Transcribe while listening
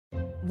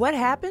What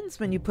happens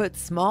when you put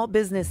Small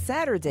Business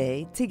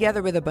Saturday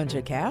together with a bunch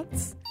of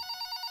cats?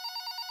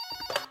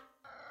 Yes,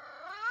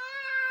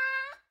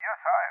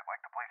 hi, I'd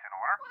like to place an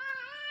order.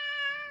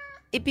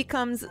 It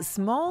becomes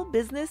Small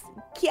Business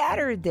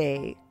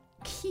Catterday.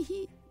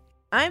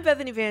 I'm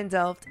Bethany Van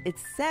Delft.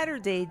 It's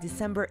Saturday,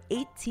 December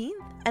 18th,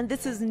 and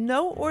this is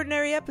no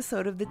ordinary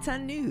episode of the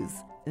 10 News.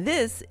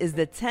 This is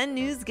the 10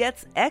 News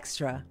Gets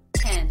Extra.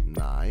 10,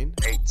 9,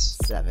 8,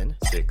 7,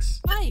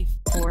 6, 5,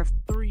 4,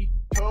 3,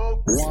 2,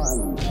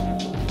 1.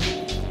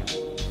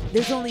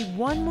 There's only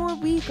one more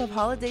week of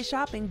holiday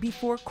shopping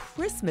before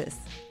Christmas.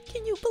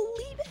 Can you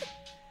believe it?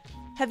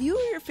 Have you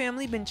or your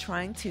family been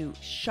trying to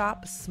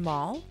shop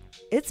small?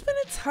 It's been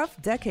a tough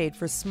decade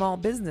for small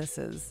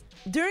businesses.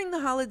 During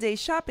the holiday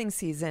shopping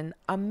season,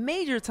 a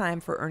major time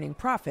for earning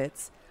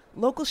profits,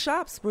 local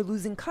shops were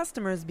losing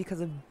customers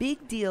because of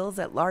big deals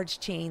at large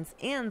chains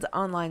and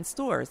online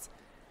stores.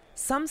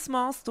 Some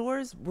small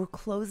stores were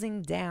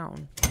closing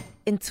down.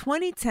 In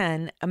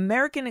 2010,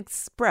 American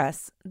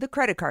Express, the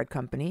credit card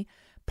company,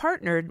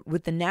 partnered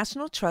with the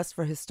National Trust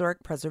for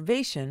Historic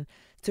Preservation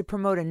to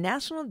promote a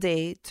national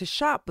day to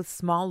shop with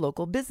small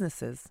local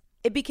businesses.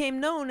 It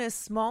became known as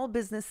Small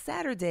Business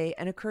Saturday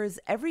and occurs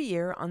every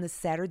year on the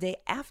Saturday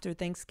after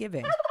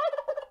Thanksgiving.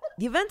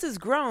 The event has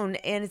grown,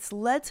 and it's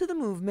led to the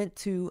movement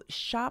to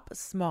shop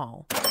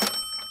small.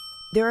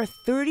 There are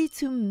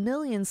 32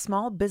 million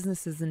small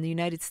businesses in the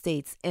United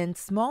States, and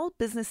Small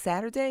Business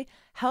Saturday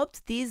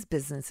helped these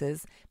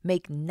businesses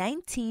make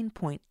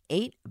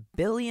 $19.8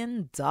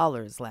 billion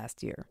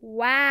last year.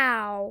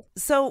 Wow.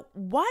 So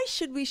why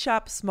should we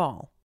shop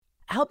small?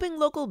 Helping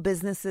local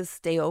businesses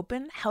stay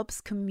open helps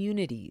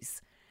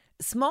communities.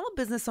 Small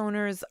business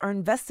owners are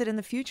invested in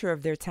the future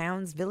of their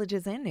towns,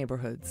 villages, and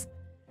neighborhoods.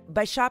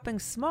 By shopping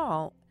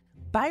small,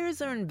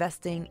 buyers are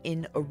investing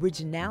in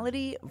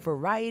originality,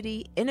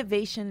 variety,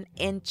 innovation,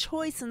 and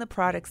choice in the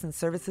products and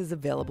services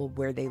available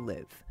where they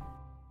live.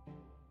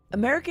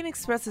 American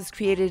Express has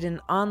created an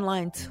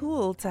online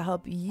tool to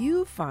help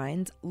you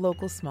find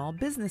local small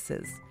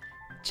businesses.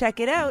 Check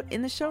it out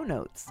in the show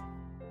notes.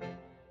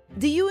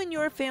 Do you and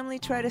your family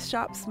try to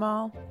shop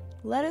small?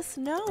 Let us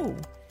know.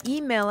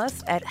 Email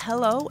us at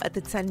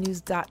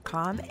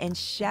hello@the10news.com and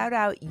shout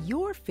out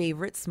your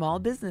favorite small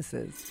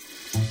businesses.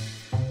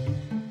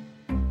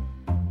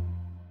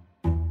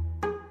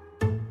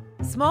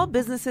 Small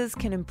businesses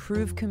can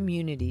improve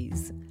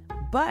communities,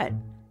 but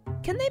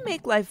can they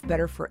make life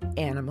better for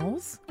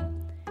animals?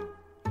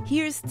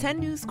 Here's 10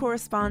 News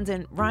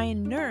correspondent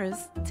Ryan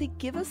Nurse to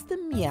give us the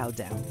meow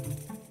down.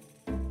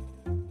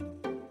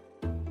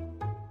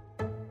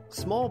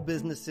 Small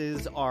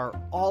businesses are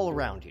all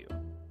around you.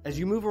 As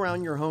you move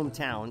around your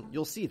hometown,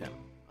 you'll see them.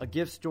 A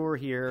gift store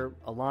here,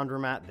 a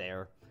laundromat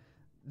there.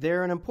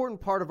 They're an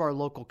important part of our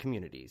local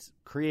communities,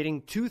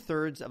 creating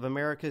 2/3 of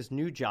America's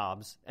new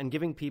jobs and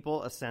giving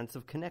people a sense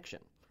of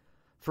connection.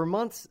 For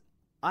months,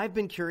 I've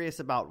been curious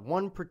about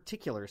one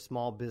particular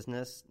small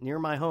business near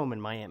my home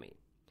in Miami.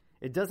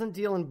 It doesn't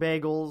deal in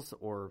bagels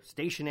or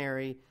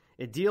stationery.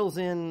 It deals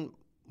in,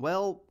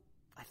 well,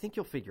 I think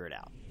you'll figure it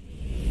out.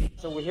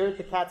 So we're here at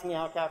the Cat's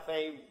Meow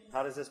Cafe.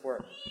 How does this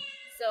work?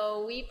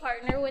 So we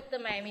partner with the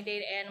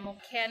Miami-Dade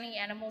Canny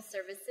Animal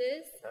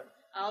Services. Okay.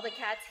 All the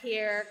cats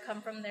here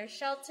come from their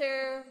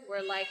shelter.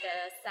 We're like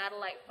a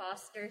satellite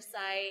foster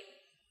site.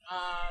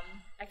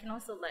 I can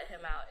also let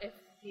him out if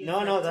he's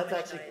No, that's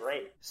actually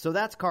great. So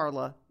that's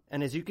Carla,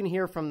 and as you can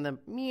hear from the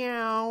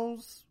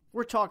meows,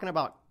 we're talking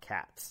about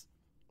cats.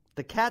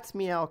 The Cat's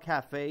Meow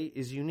Cafe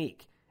is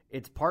unique.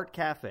 It's part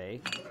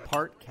cafe,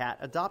 part cat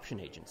adoption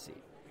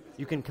agency.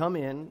 You can come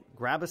in,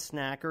 grab a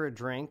snack or a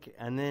drink,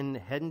 and then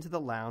head into the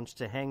lounge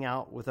to hang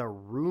out with a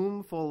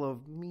room full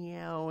of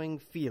meowing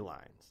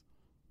felines.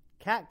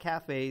 Cat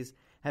cafes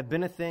have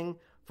been a thing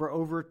for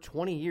over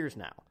 20 years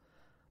now.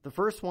 The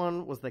first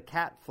one was the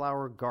Cat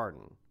Flower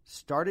Garden,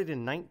 started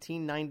in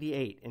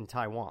 1998 in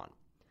Taiwan.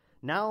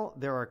 Now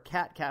there are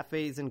cat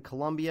cafes in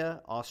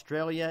Colombia,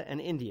 Australia,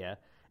 and India,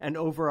 and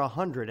over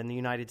 100 in the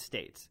United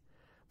States.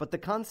 But the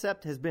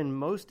concept has been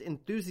most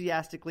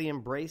enthusiastically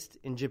embraced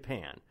in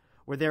Japan,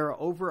 where there are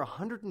over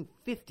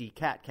 150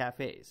 cat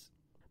cafes.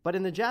 But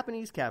in the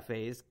Japanese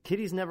cafes,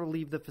 kitties never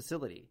leave the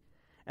facility.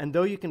 And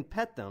though you can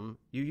pet them,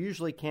 you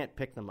usually can't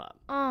pick them up.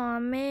 Aw,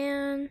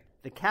 man.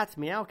 The Cat's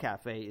Meow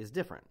Cafe is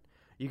different.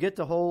 You get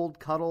to hold,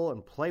 cuddle,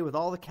 and play with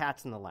all the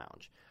cats in the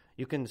lounge.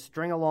 You can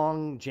string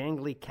along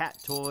jangly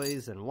cat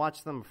toys and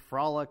watch them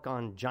frolic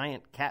on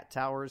giant cat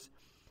towers.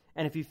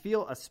 And if you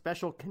feel a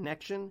special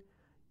connection,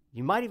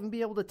 you might even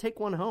be able to take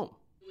one home.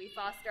 We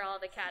foster all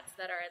the cats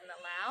that are in the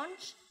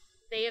lounge.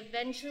 They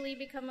eventually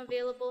become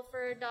available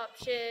for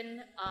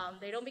adoption.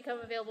 They don't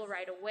become available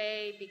right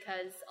away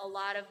because a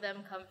lot of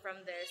them come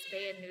from their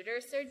spay and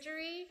neuter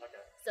surgery. Okay.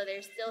 So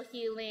they're still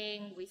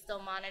healing. We still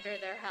monitor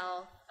their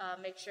health,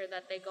 make sure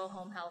that they go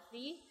home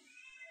healthy.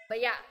 But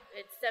yeah,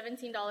 it's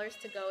 $17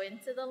 to go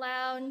into the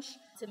lounge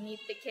to meet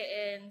the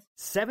kittens.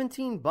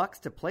 $17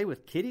 to play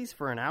with kitties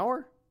for an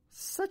hour?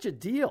 Such a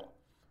deal.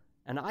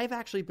 And I've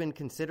actually been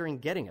considering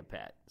getting a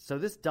pet, so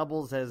this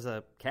doubles as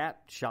a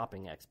cat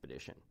shopping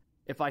expedition.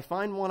 If I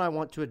find one I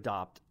want to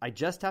adopt, I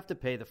just have to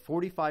pay the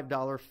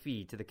 $45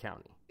 fee to the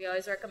county. We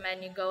always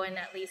recommend you go in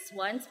at least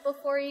once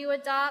before you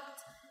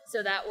adopt,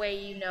 so that way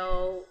you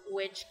know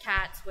which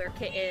cats, where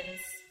kittens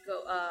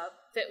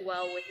fit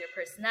well with your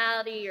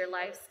personality, your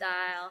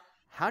lifestyle.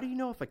 How do you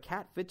know if a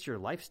cat fits your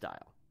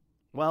lifestyle?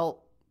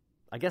 Well,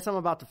 I guess I'm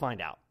about to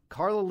find out.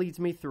 Carla leads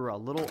me through a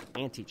little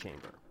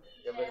antechamber.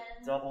 You have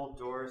a double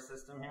door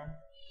system here?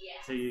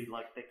 Yeah. So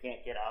they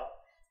can't get out?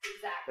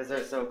 Exactly. Because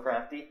they're so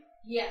crafty?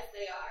 Yes,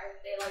 they are.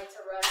 They like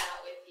to run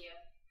out with you.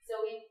 So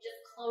we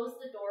just close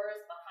the doors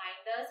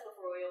behind us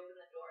before we open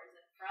the doors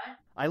in front.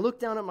 I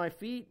look down at my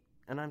feet,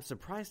 and I'm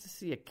surprised to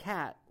see a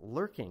cat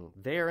lurking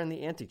there in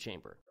the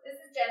antechamber. This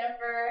is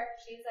Jennifer.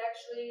 She's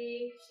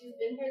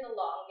been here the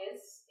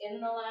longest in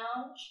the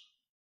lounge.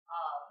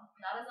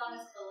 Not as long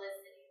as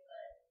Felicity,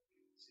 but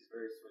She's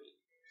very sweet.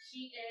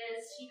 she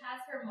is. She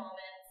has her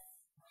moments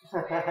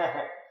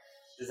where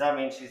Does that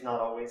mean she's not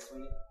always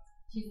sweet?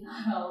 she's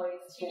not always.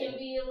 She can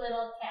be a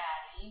little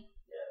catty.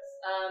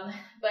 Yes.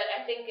 But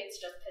I think it's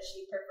just because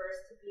she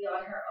prefers to be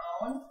on her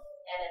own,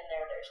 and in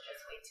there's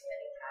just way too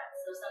many cats.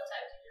 So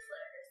sometimes you just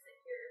let her sit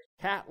here.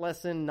 Cat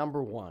lesson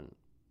number 1.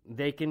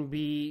 They can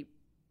be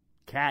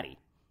catty.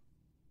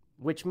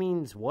 Which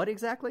means what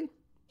exactly?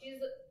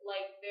 She's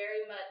like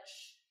very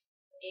much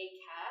a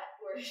cat,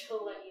 where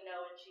she'll let you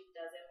know when she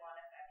doesn't want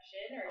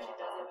affection or she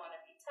doesn't want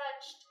to be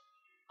touched.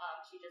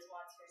 She just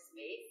wants her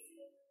space.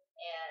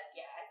 And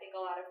yeah, I think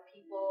a lot of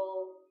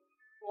people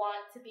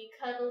want to be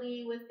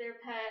cuddly with their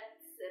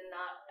pets,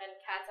 and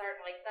cats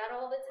aren't like that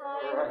all the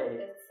time.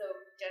 Right. And so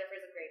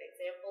Jennifer's a great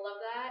example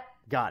of that.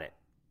 Got it.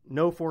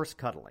 No forced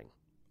cuddling.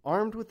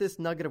 Armed with this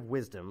nugget of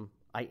wisdom,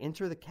 I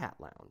enter the cat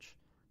lounge.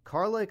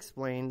 Carla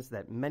explains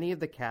that many of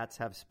the cats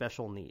have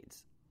special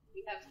needs.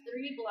 We have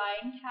 3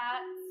 blind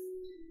cats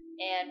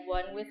and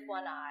 1 with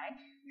 1 eye.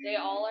 They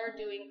all are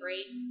doing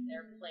great.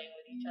 They're playing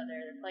with each other.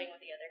 They're playing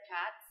with the other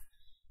cats.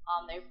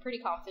 They're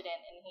pretty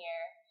confident in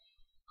here.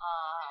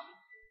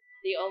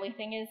 The only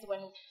thing is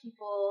when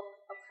people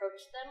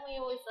approach them, we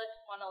always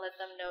want to let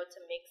them know to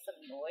make some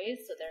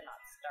noise so they're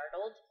not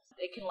startled.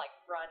 They can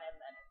run and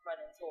then run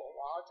into a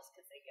wall just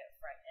because they get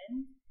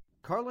frightened.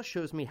 Carla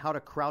shows me how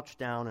to crouch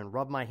down and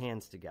rub my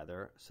hands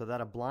together so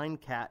that a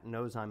blind cat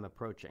knows I'm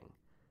approaching.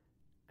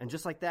 And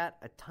just like that,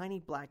 a tiny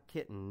black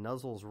kitten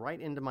nuzzles right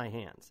into my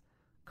hands.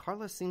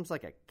 Carla seems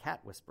like a cat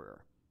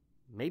whisperer.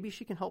 Maybe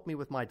she can help me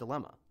with my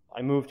dilemma.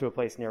 I moved to a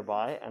place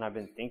nearby, and I've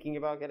been thinking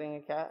about getting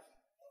a cat.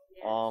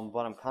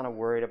 But I'm kind of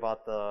worried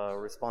about the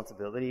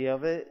responsibility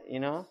of it,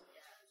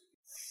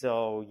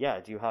 So,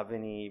 yeah, do you have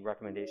any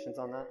recommendations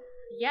on that?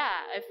 Yeah,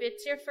 if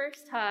it's your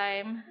first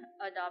time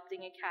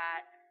adopting a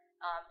cat,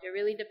 it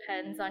really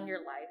depends on your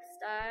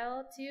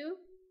lifestyle, too.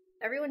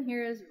 Everyone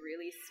here is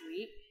really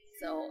sweet,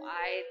 so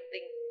I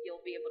think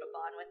you'll be able to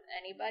bond with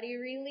anybody,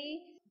 really.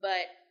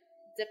 But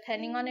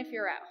depending on if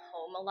you're at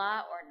home a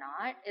lot or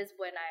not is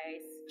when I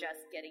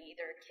suggest getting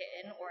either a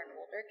kitten or an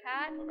older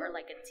cat or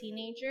a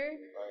teenager.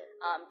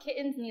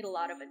 Kittens need a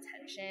lot of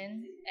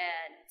attention,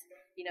 and,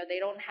 they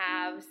don't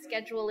have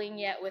scheduling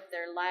yet with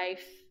their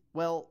life.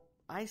 Well,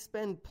 I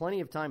spend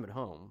plenty of time at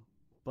home,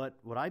 but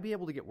would I be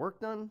able to get work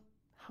done?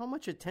 How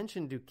much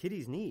attention do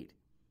kitties need?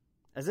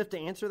 As if to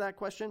answer that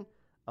question,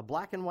 a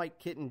black and white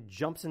kitten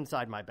jumps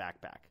inside my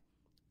backpack.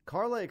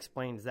 Carla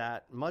explains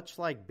that, much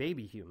like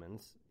baby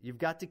humans, you've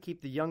got to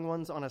keep the young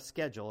ones on a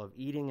schedule of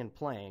eating and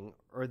playing,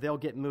 or they'll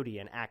get moody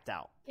and act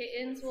out.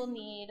 Kittens will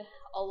need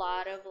a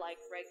lot of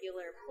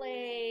regular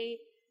play.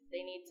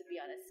 They need to be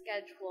on a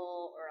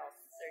schedule, or else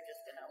they're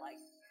just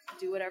gonna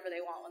do whatever they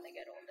want when they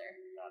get older.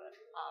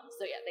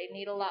 So yeah, they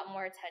need a lot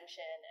more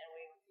attention,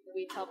 and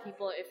we tell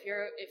people if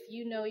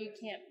you know you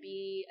can't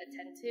be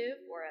attentive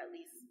or at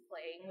least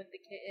playing with the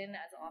kitten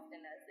as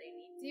often as they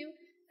need to,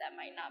 that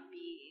might not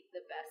be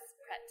the best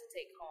pet to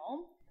take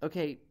home.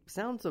 Okay,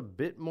 sounds a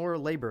bit more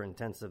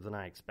labor-intensive than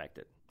I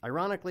expected.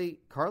 Ironically,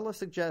 Carla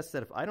suggests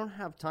that if I don't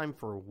have time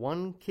for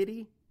one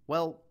kitty,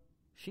 well,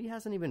 she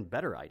has an even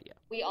better idea.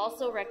 We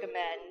also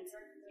recommend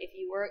if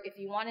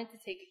you wanted to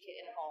take a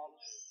kitten home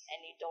and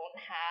you don't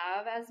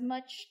have as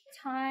much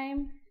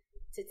time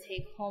to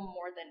take home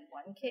more than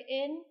one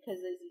kitten, because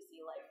as you see,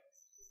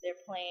 they're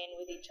playing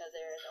with each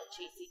other, they'll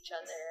chase each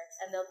other,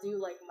 and they'll do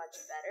much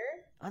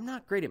better. I'm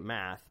not great at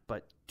math,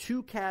 but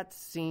 2 cats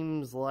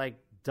seems like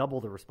double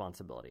the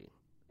responsibility.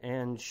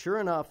 And sure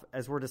enough,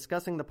 as we're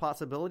discussing the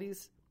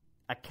possibilities,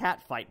 a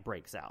cat fight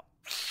breaks out.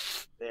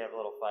 They have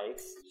little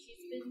fights.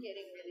 She's been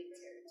getting really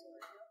territorial.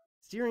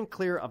 Steering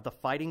clear of the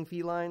fighting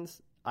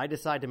felines, I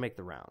decide to make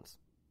the rounds.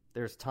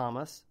 There's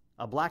Thomas,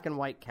 a black and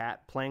white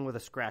cat playing with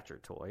a scratcher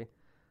toy.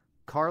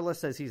 Carla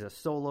says he's a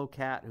solo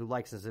cat who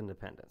likes his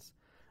independence.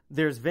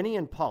 There's Vinny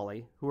and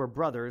Polly, who are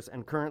brothers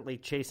and currently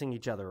chasing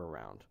each other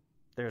around.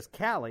 There's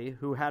Callie,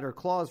 who had her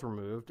claws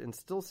removed and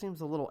still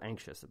seems a little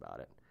anxious about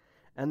it.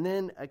 And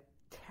then a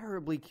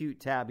terribly cute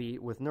tabby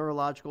with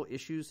neurological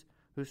issues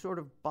who sort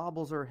of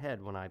bobbles her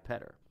head when I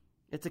pet her.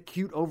 It's a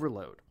cute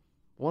overload.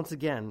 Once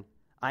again,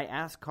 I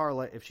ask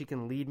Carla if she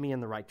can lead me in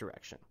the right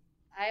direction.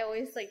 I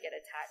always get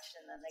attached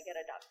and then they get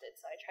adopted,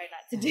 so I try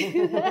not to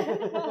do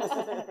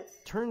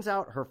that. Turns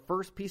out her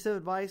first piece of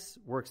advice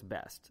works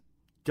best.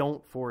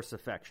 Don't force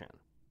affection.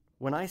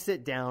 When I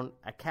sit down,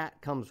 a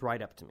cat comes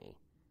right up to me.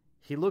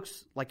 He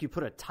looks like you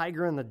put a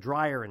tiger in the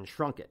dryer and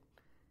shrunk it.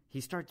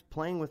 He starts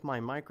playing with my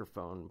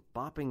microphone,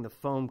 bopping the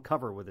foam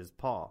cover with his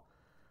paw.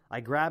 I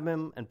grab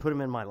him and put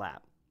him in my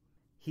lap.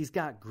 He's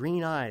got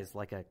green eyes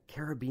like a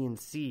Caribbean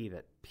sea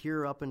that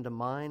peer up into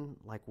mine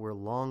like we're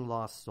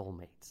long-lost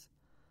soulmates.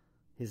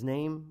 His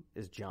name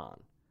is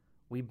John.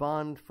 We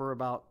bond for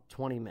about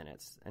 20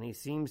 minutes, and he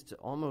seems to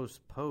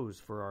almost pose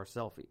for our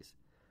selfies.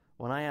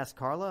 When I ask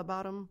Carla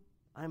about him,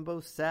 I'm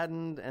both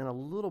saddened and a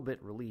little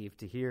bit relieved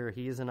to hear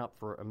he isn't up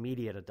for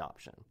immediate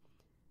adoption.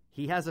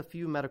 He has a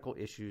few medical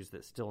issues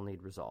that still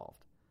need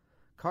resolved.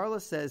 Carla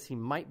says he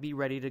might be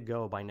ready to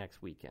go by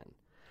next weekend,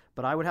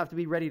 but I would have to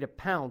be ready to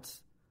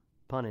pounce,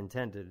 pun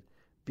intended,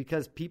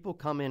 because people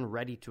come in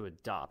ready to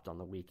adopt on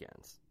the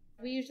weekends.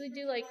 We usually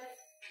do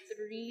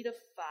 3 to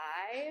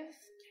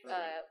 5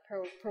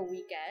 per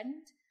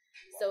weekend.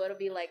 So it'll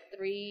be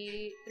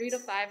 3 to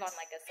 5 on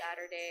a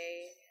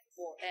Saturday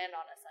and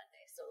on a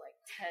Sunday. So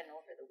 10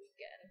 over the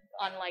weekend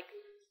on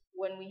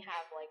when we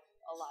have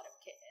a lot of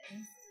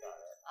kittens.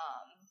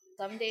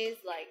 Some days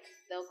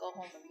they'll go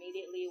home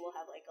immediately. We'll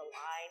have a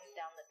line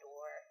down the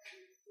door,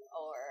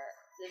 or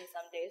then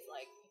some days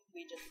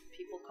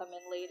people come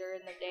in later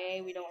in the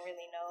day. We don't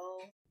really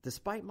know.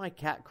 Despite my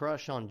cat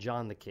crush on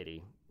John the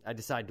kitty, I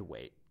decide to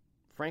wait.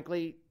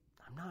 Frankly,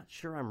 I'm not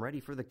sure I'm ready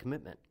for the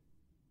commitment.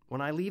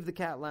 When I leave the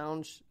cat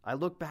lounge, I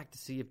look back to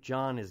see if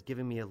John is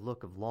giving me a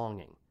look of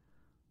longing.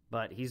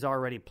 But he's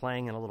already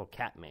playing in a little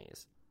cat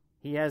maze.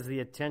 He has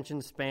the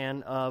attention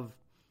span of,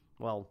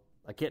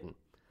 a kitten.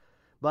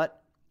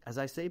 But as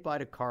I say bye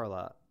to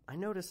Carla, I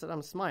notice that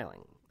I'm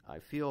smiling. I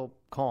feel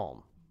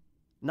calm.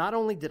 Not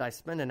only did I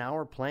spend an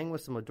hour playing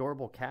with some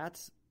adorable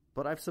cats,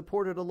 but I've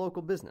supported a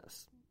local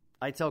business.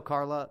 I tell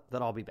Carla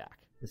that I'll be back.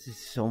 This is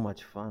so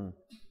much fun.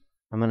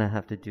 I'm going to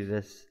have to do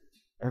this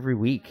every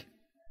week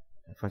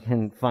if I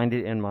can find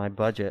it in my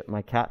budget,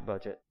 my cat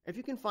budget. If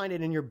you can find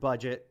it in your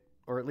budget,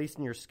 or at least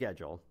in your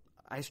schedule,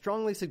 I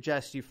strongly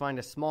suggest you find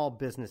a small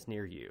business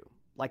near you,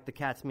 like the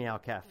Cat's Meow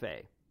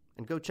Cafe,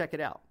 and go check it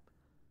out.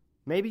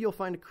 Maybe you'll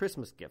find a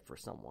Christmas gift for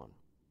someone.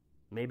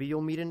 Maybe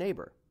you'll meet a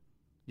neighbor.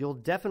 You'll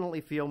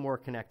definitely feel more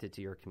connected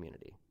to your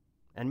community.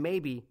 And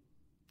maybe,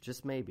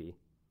 just maybe,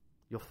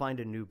 you'll find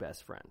a new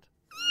best friend.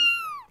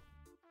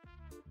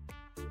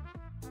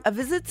 A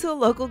visit to a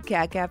local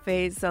cat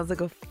cafe sounds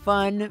like a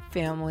fun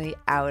family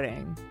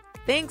outing.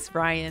 Thanks,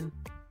 Ryan.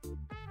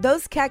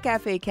 Those cat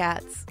cafe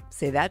cats,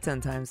 say that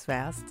 10 times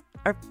fast,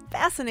 are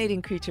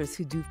fascinating creatures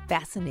who do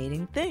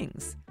fascinating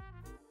things.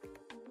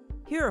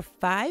 Here are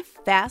 5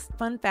 fast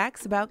fun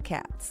facts about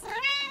cats.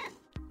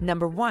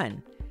 Number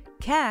 1,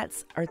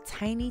 cats are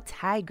tiny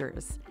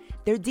tigers.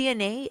 Their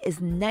DNA is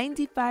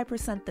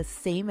 95% the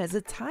same as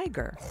a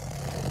tiger.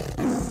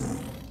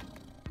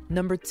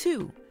 Number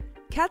 2,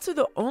 cats are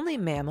the only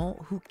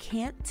mammal who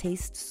can't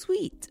taste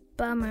sweet.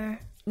 Bummer.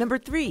 Number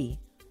 3,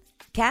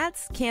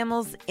 cats,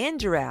 camels, and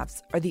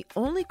giraffes are the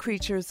only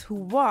creatures who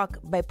walk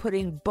by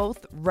putting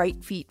both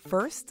right feet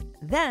first,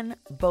 then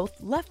both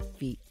left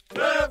feet.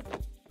 Left,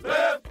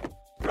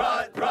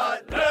 right,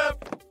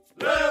 left.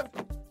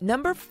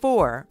 Number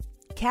 4,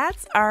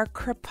 cats are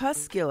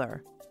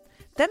crepuscular.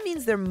 That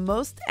means they're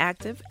most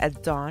active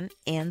at dawn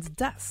and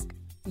dusk.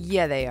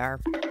 Yeah, they are.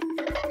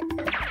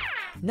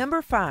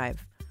 Number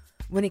 5,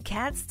 when a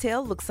cat's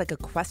tail looks like a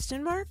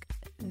question mark,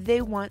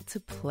 they want to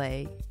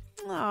play.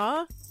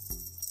 Aww.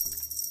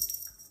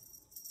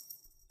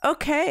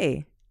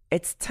 Okay,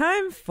 it's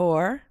time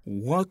for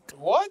What?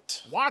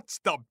 What's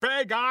the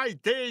big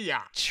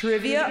idea?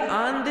 Trivia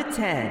on the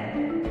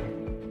 10.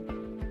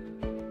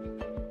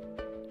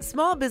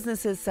 Small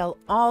businesses sell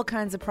all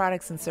kinds of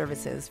products and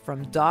services,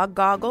 from dog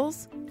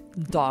goggles,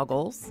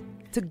 doggles,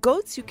 to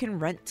goats you can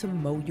rent to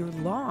mow your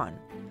lawn.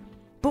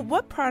 But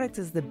what product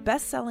is the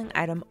best-selling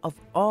item of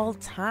all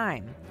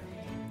time?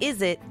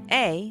 Is it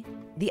A,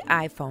 the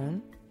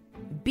iPhone,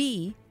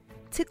 B,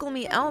 Tickle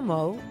Me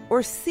Elmo,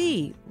 or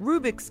C,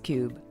 Rubik's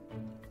Cube?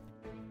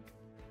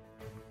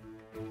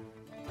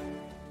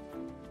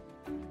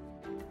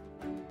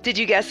 Did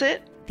you guess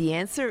it? The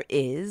answer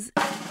is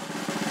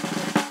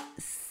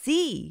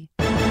C.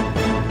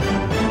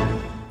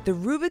 The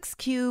Rubik's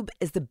Cube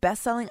is the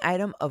best-selling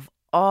item of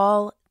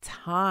all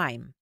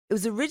time. It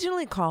was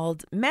originally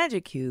called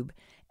Magic Cube,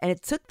 and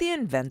it took the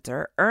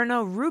inventor,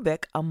 Erno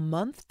Rubik, a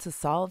month to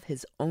solve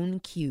his own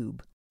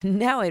cube.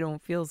 Now I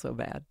don't feel so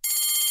bad.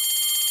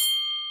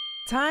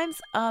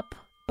 Time's up,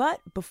 but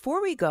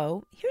before we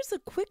go, here's a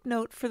quick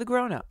note for the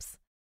grown-ups.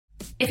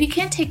 If you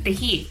can't take the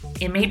heat,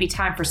 it may be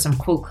time for some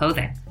cool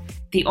clothing.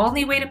 The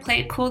only way to play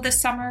it cool this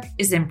summer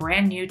is in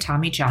brand new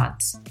Tommy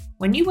Johns.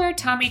 When you wear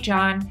Tommy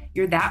John,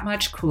 you're that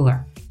much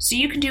cooler, so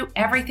you can do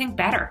everything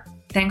better,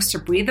 thanks to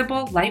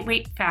breathable,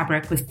 lightweight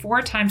fabric with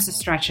 4 times the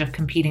stretch of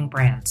competing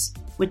brands.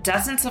 With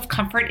dozens of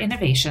comfort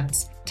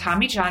innovations,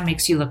 Tommy John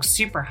makes you look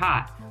super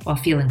hot while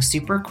feeling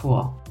super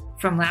cool.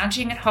 from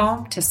lounging at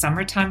home to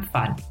summertime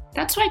fun.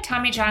 That's why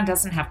Tommy John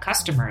doesn't have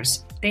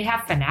customers, they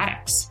have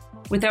fanatics.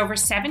 With over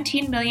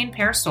 17 million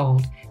pairs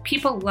sold,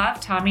 people love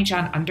Tommy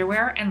John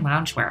underwear and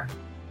loungewear.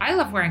 I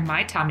love wearing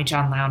my Tommy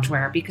John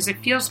loungewear because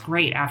it feels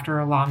great after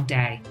a long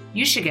day.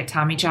 You should get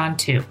Tommy John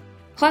too.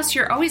 Plus,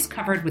 you're always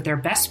covered with their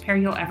best pair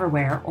you'll ever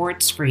wear or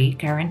it's free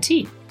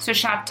guarantee. So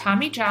shop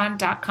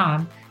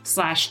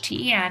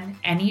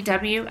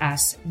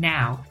TommyJohn.com/TENNEWS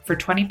now for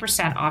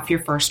 20% off your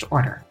first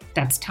order.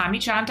 That's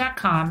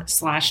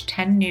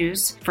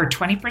TommyJohn.com/10news for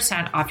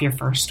 20% off your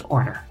first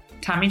order.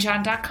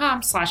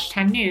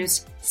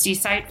 TommyJohn.com/10news. See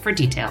site for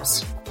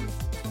details.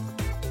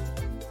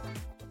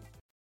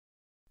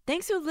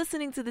 Thanks for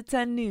listening to the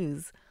 10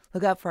 News.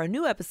 Look out for our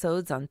new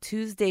episodes on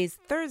Tuesdays,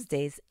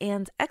 Thursdays,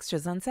 and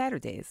extras on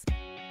Saturdays.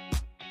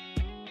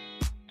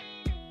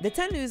 The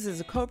 10 News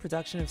is a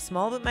co-production of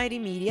Small But Mighty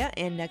Media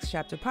and Next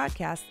Chapter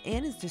Podcast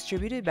and is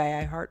distributed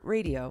by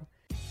iHeartRadio.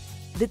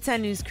 The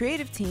 10 News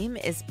creative team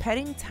is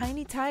Petting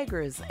Tiny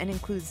Tigers and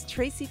includes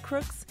Tracy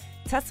Crooks,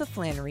 Tessa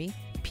Flannery,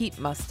 Pete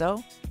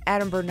Musto,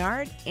 Adam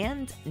Bernard,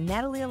 and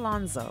Natalie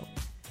Alonso.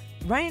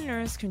 Ryan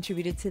Nurse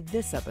contributed to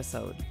this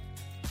episode.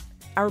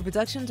 Our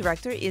production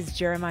director is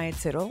Jeremiah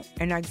Tittle,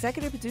 and our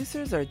executive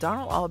producers are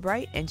Donald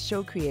Albright and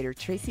show creator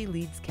Tracy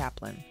Leeds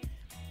Kaplan.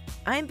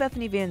 I'm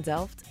Bethany Van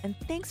Delft, and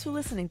thanks for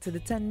listening to the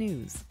 10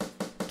 News.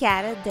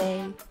 Cat a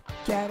day,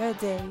 cat a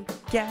day,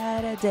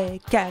 cat a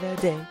day, cat a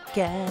day,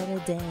 cat a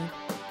day,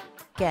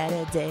 cat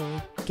a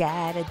day,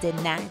 cat a day,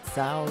 night's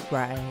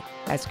alright.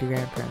 Ask your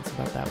grandparents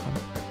about that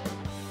one.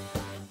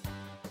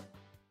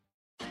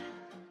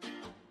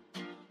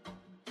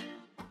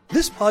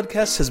 This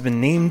podcast has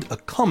been named a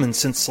Common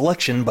Sense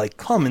selection by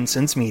Common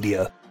Sense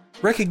Media,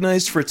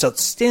 recognized for its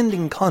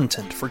outstanding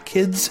content for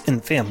kids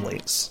and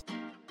families.